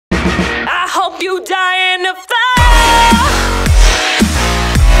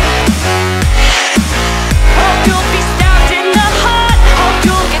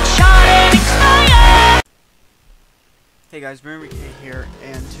Hey guys, Mary K here,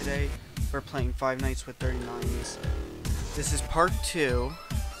 and today we're playing Five Nights with 39s. This is part 2,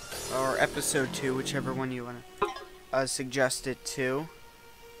 or episode 2, whichever one you want to suggest it to.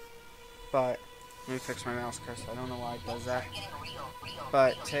 But, let me fix my mouse cursor, I don't know why it does that.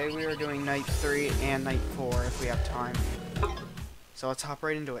 But today we are doing night 3 and night 4 if we have time. So let's hop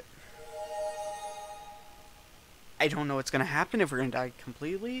right into it. I don't know what's going to happen if we're going to die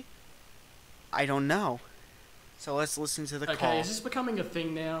completely. I don't know. So let's listen to the call. Okay, is this becoming a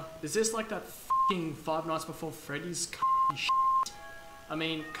thing now? Is this like that f***ing Five Nights Before Freddy's shit? I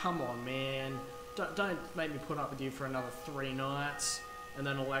mean, come on, man. Don't make me put up with you for another 3 nights, and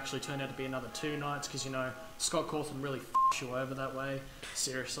then it'll actually turn out to be another 2 nights, because, you know, Scott Cawthon really f***s you over that way.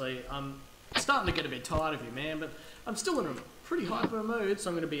 Seriously, I'm starting to get a bit tired of you, man, but I'm still in a pretty hyper mood, so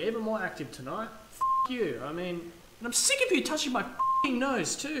I'm going to be even more active tonight. F*** you, I mean, and I'm sick of you touching my f***ing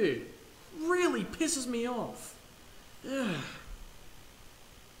nose, too. Really pisses me off. Ugh.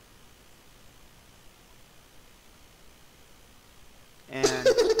 And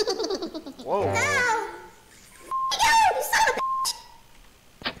whoa,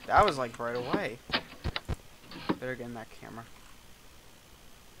 that was like right away. Better get in that camera.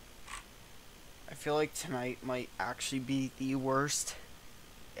 I feel like tonight might actually be the worst.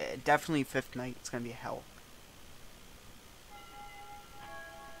 Definitely 5th night. It's gonna be hell.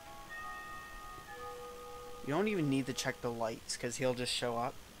 You don't even need to check the lights, because he'll just show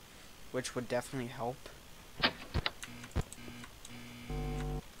up, which would definitely help.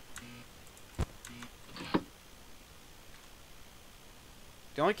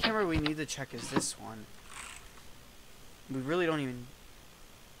 The only camera we need to check is this one. We really don't even...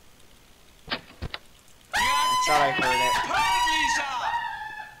 I thought I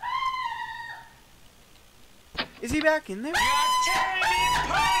heard it. Is he back in there?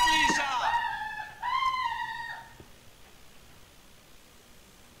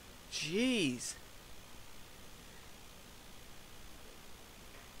 Jeez.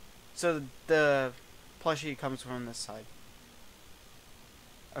 So the plushie comes from this side.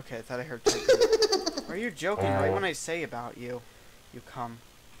 Okay, I thought I heard typing. Are you joking? Right when I say about you, you come.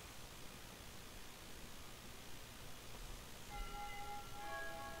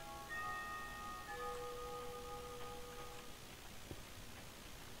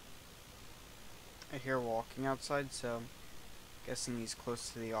 I hear walking outside, so guessing he's close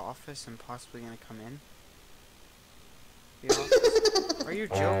to the office and possibly gonna come in. The office? Are you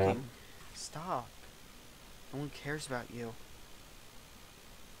joking? Stop. No one cares about you.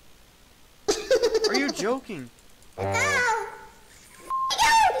 Are you joking? Now,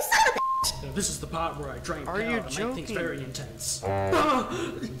 this is the part where I drain power to make things very intense.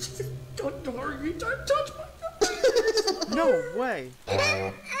 Don't worry, don't touch my face. No way.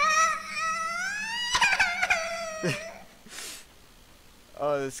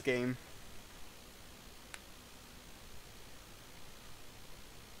 Oh, this game.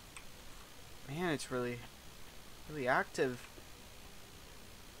 Man, it's really active.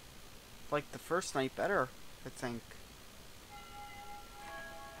 Like the first night better, I think.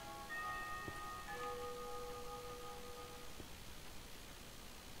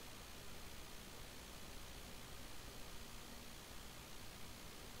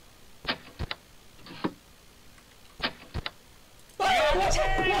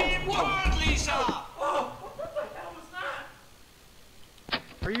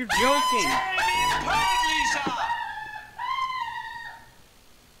 Are you joking?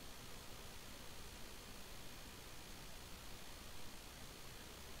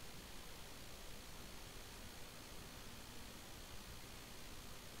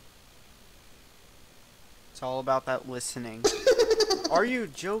 It's all about that listening. Are you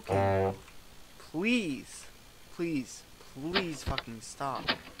joking? Please, please, please fucking stop.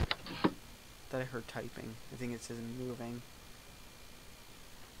 That I heard typing. I think it says moving.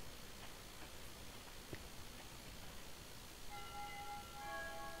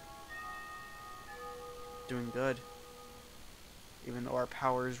 Doing good. Even though our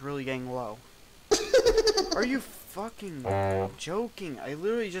power is really getting low. Are you fucking joking? I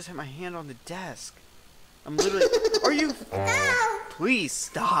literally just hit my hand on the desk. I'm literally... Are you... Please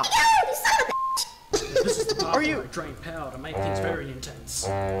stop. This is the part where I drain power to make things very intense.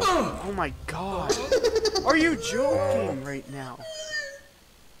 Oh my god. Are you joking right now?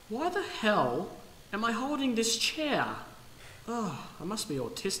 Why the hell am I holding this chair? Oh, I must be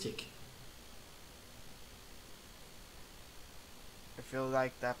autistic. I feel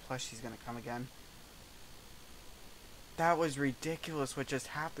like that plushie's gonna come again. That was ridiculous what just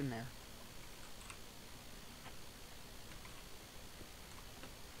happened there.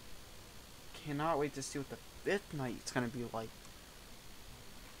 Cannot wait to see what the 5th night it's gonna be like.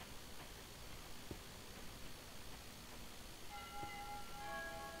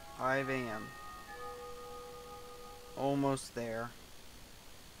 "5 a.m. Almost there.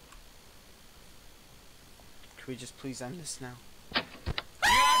 Can we just please end this now? You're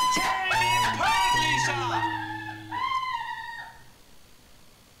tearing me apart, Lisa!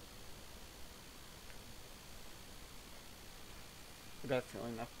 I got a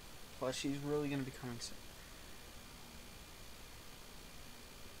feeling that plushie's really gonna be coming soon.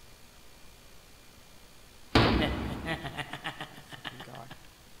 God.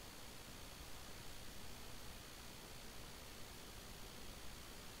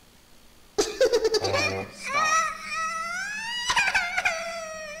 Stop.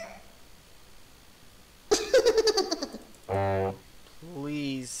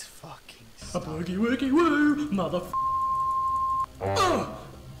 Please fucking A stop. boogie woogie woo, mother. Oh.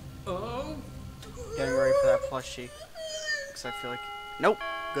 Getting ready for that plushie. Because I feel like. Nope.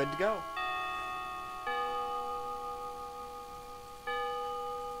 Good to go.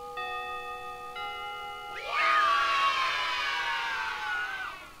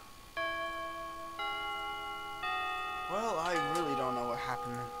 Well, I really don't know what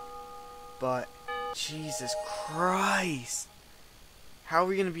happened. But, Jesus Christ. How are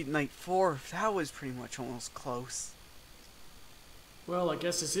we going to beat night 4 if that was pretty much almost close? Well, I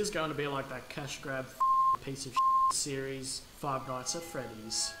guess this is going to be like that cash grab piece of series, Five Nights at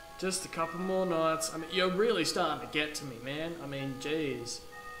Freddy's. Just a couple more nights. I mean, you're really starting to get to me, man. I mean, jeez.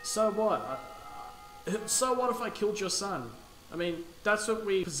 So what? So what if I killed your son? I mean, that's what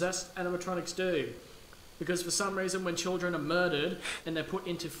we possessed animatronics do. Because for some reason, when children are murdered and they're put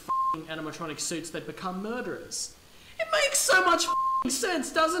into f***ing animatronic suits, they become murderers. It makes so much f***ing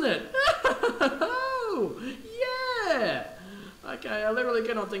sense, doesn't it? Oh, yeah! Okay, I literally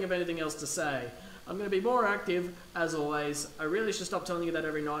cannot think of anything else to say. I'm going to be more active, as always. I really should stop telling you that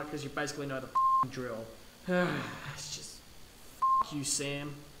every night, because you basically know the f***ing drill. It's just... F*** you,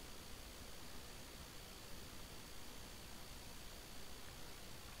 Sam.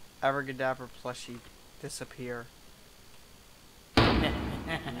 Abracadabra plushie disappear.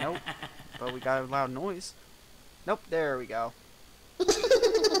 Nope. But we got a loud noise. Nope, there we go.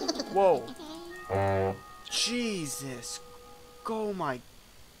 Whoa. Jesus. Oh my.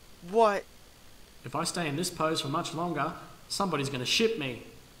 What? If I stay in this pose for much longer, somebody's going to ship me.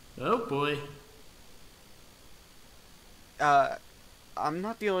 Oh boy. I'm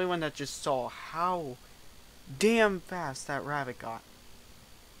not the only one that just saw how damn fast that rabbit got.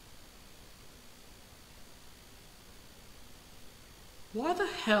 Why the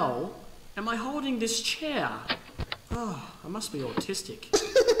hell am I holding this chair? Oh, I must be autistic.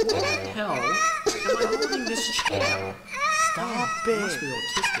 Why the hell am I holding this chair? Stop I must be it.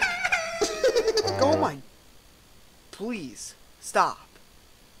 autistic. Oh my. Please. Stop.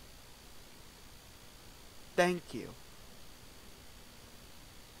 Thank you.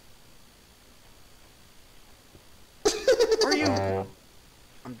 Are you...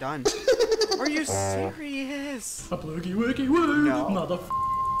 I'm done. Are you serious? A bloogie woogie woo, No. mother.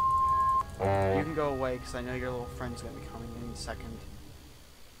 You can go away because I know your little friend's gonna be coming in a second.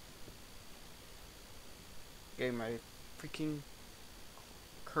 Okay, my freaking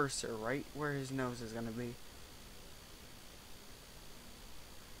cursor right where his nose is gonna be.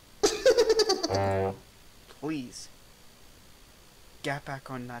 Please. Get back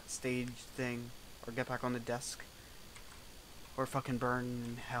on that stage thing. Or get back on the desk. Or fucking burn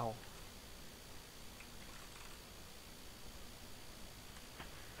in hell.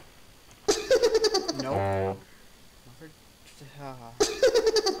 Nope.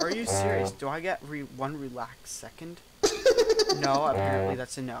 Are you serious? Do I get one relaxed second? No, apparently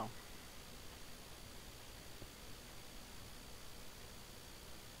that's a no.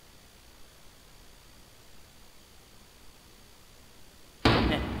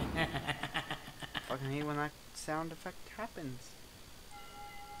 Fucking hate when that sound effect happens.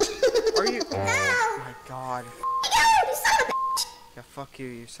 Are you? Oh my god. Yeah, fuck you,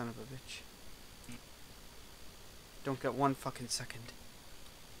 you son of a bitch. Don't get one fucking second.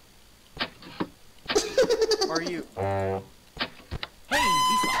 Are you? Hey,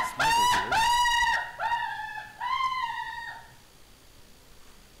 Vsauce, Michael here.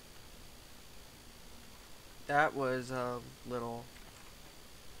 That was a little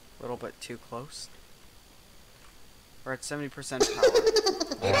bit too close. We're at 70%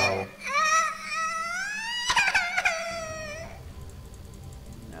 power.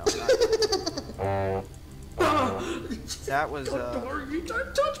 No, not. That was You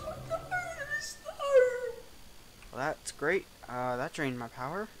don't touch my nose. No. well, that's great. That drained my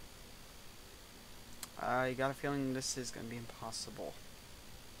power. I got a feeling this is gonna be impossible.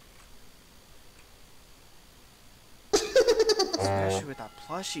 Especially with that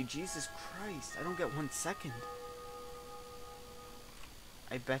plushie, Jesus Christ, I don't get 1 second.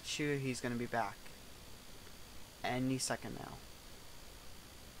 I bet you he's gonna be back any second now.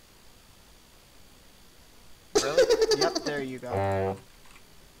 Really? Yep, there you go.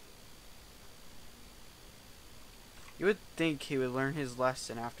 You would think he would learn his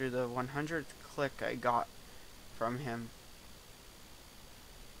lesson after the 100th click I got from him.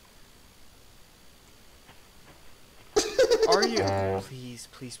 Are you? Please,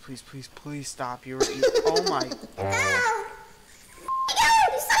 please, please, please, please stop. You were oh my.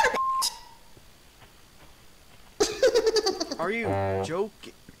 Are you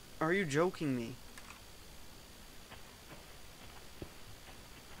joking? Are you joking me?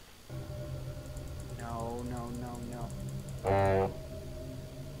 No, no, no, no.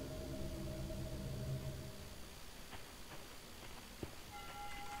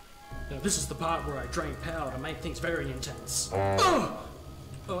 Now this is the part where I drain power to make things very intense. Oh!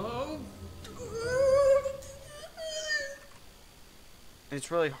 Oh! It's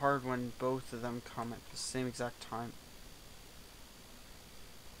really hard when both of them come at the same exact time.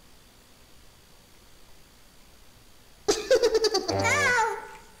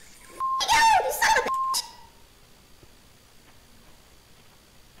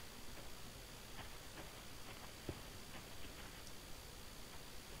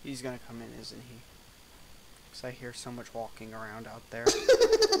 He's gonna come in, isn't he? Because I hear so much walking around out there.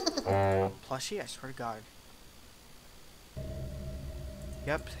 Plushie, I swear to God.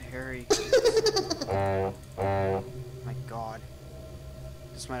 Yep, Harry. My God.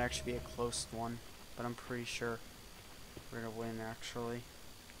 This might actually be a close one, but I'm pretty sure we're gonna win, actually.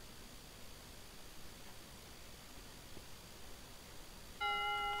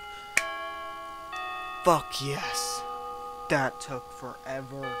 Fuck yes. That took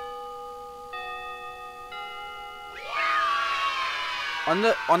forever. On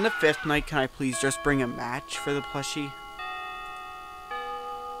the 5th night, can I please just bring a match for the plushie?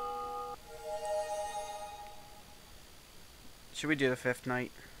 Should we do the 5th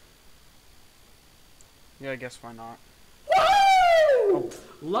night? Yeah, I guess why not. Oh,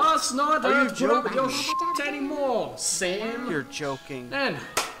 last night I Are don't you put up with your joking? shit anymore, Sam. You're joking. And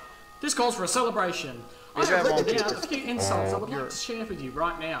this calls for a celebration. I Maybe I have won't written be down a this- few insults I would like to share with you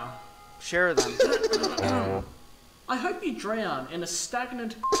right now. Share them. I hope you drown in a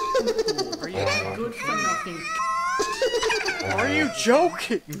stagnant pool. Are you Good for nothing. Are you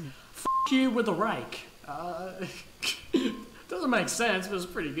joking? F you with a rake. Doesn't make sense, but it's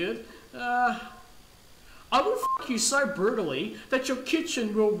pretty good. I will f you so brutally that your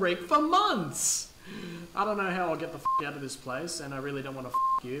kitchen will reek for months. I don't know how I'll get the f out of this place, and I really don't want to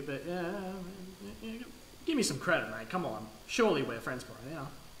f you, but give me some credit, mate. Come on. Surely we're friends by now.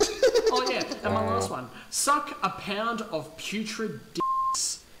 Oh yeah, and my last one. Suck a pound of putrid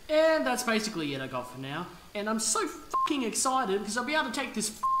dicks. And that's basically it I got for now. And I'm so fucking excited because I'll be able to take this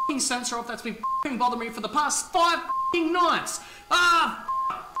fucking sensor off that's been fucking bothering me for the past 5 fucking nights. Ah!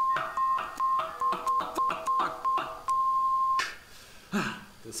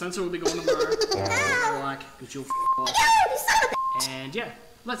 The sensor will be gone tomorrow. Like, because you'll off. And yeah,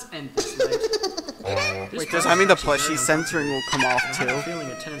 let's end this, mate. Wait, does that mean the plushie censoring will come off I have a too? feeling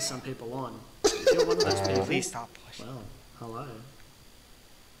it turns some people on. If you're one of those people, Please stop plushie. well, hello.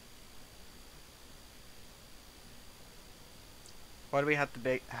 Why do we have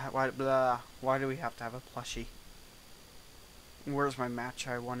to why do we have to have a plushie? Where's my match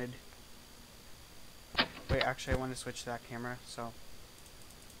I wanted? Wait, actually I want to switch to that camera, so.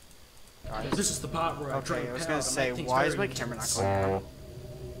 Guys. This is the part where I drain Okay, I was power gonna to say, make things why is very my camera not intense. going out?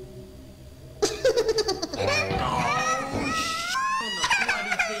 On the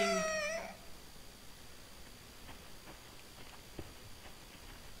bloody thing.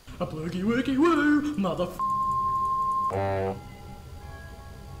 A bloogie woogie woo, motherf.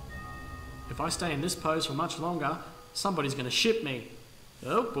 If I stay in this pose for much longer, somebody's gonna ship me.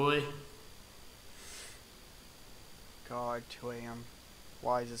 Oh boy. God, 2 AM.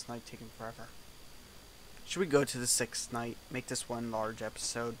 Why is this night taking forever? Should we go to the 6th night? Make this one large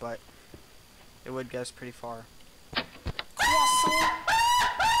episode, but it would get us pretty far.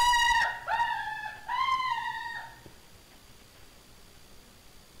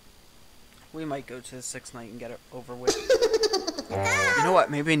 We might go to the 6th night and get it over with. You know what?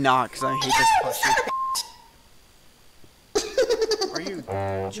 Maybe not, because I hate this plushie. Are you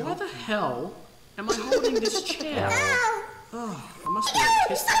Why joking? the hell am I holding this chair? Oh, I must be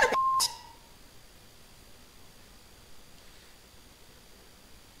autistic.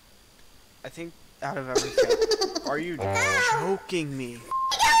 I think Out of every fan. Are you joking me?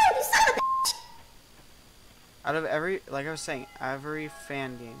 Out of every, like I was saying, every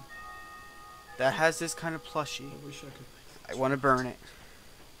fan game that has this kind of plushie, I wish I could make I want to burn it.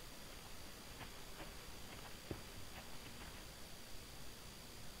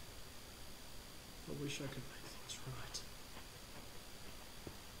 I wish I could make things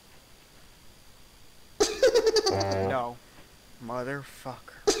right. No.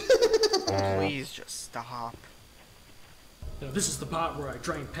 Motherfucker. Please just stop. Now, this is the part where I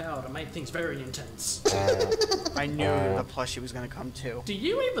drain power to make things very intense. I knew the plushie was gonna come too. Do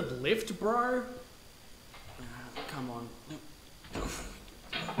you even lift, bro? Come on.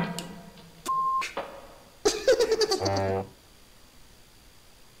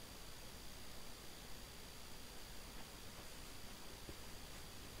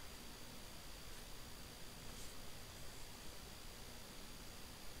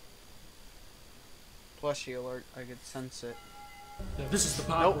 Plushie alert, I could sense it. Now, this is the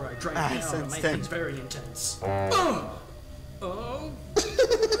part Nope. where I drain I power to sensed make it. things very intense. Oh!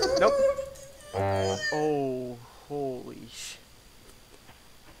 Nope. Oh, holy sh.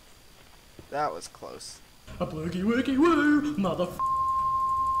 That was close. A boogie woogie woo, mother.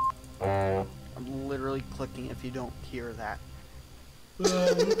 I'm literally clicking if you don't hear that. Look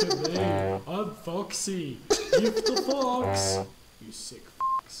at me. I'm Foxy. You the fox. You sick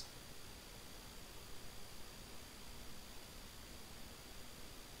fox.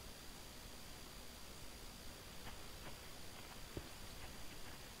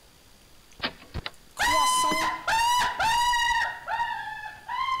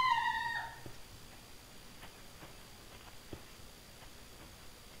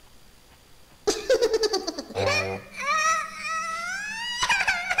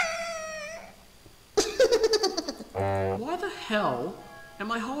 Why the hell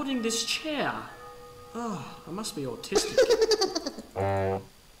am I holding this chair? Oh, I must be autistic. Oh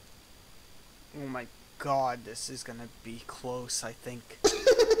my god, this is gonna be close, I think.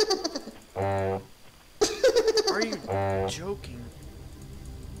 Are you joking?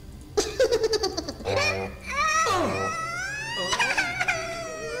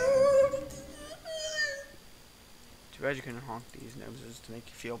 Too bad you couldn't honk these noses to make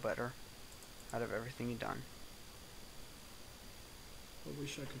you feel better out of everything you've done. I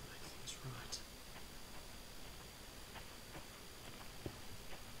wish I could make things right.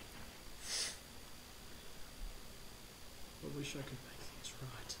 I wish I could make things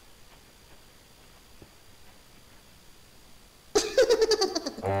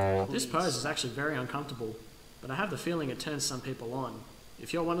right. This pose is actually very uncomfortable, but I have the feeling it turns some people on.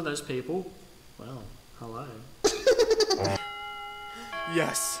 If you're one of those people, well, hello.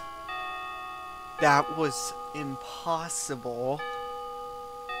 Yes. That was impossible.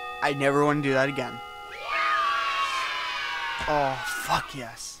 I never want to do that again. Oh, fuck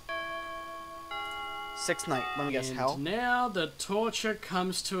yes. Sixth night, let me guess, And hell? now the torture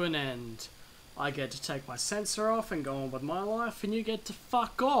comes to an end. I get to take my sensor off and go on with my life, and you get to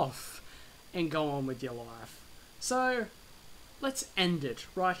fuck off and go on with your life. So, let's end it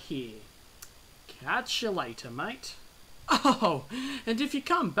right here. Catch you later, mate. Oh, and if you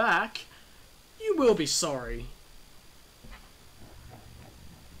come back, you will be sorry.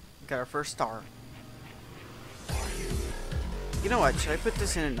 Got our first star. You know what, should I put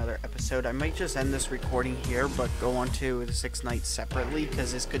this in another episode? I might just end this recording here, but go on to the 6 nights separately,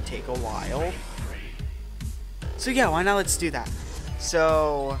 because this could take a while. So yeah, why not, let's do that.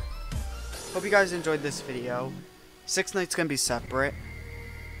 So, hope you guys enjoyed this video. 6 nights gonna be separate.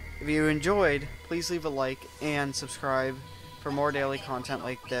 If you enjoyed, please leave a like and subscribe for more daily content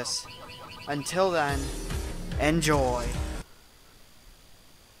like this. Until then, enjoy.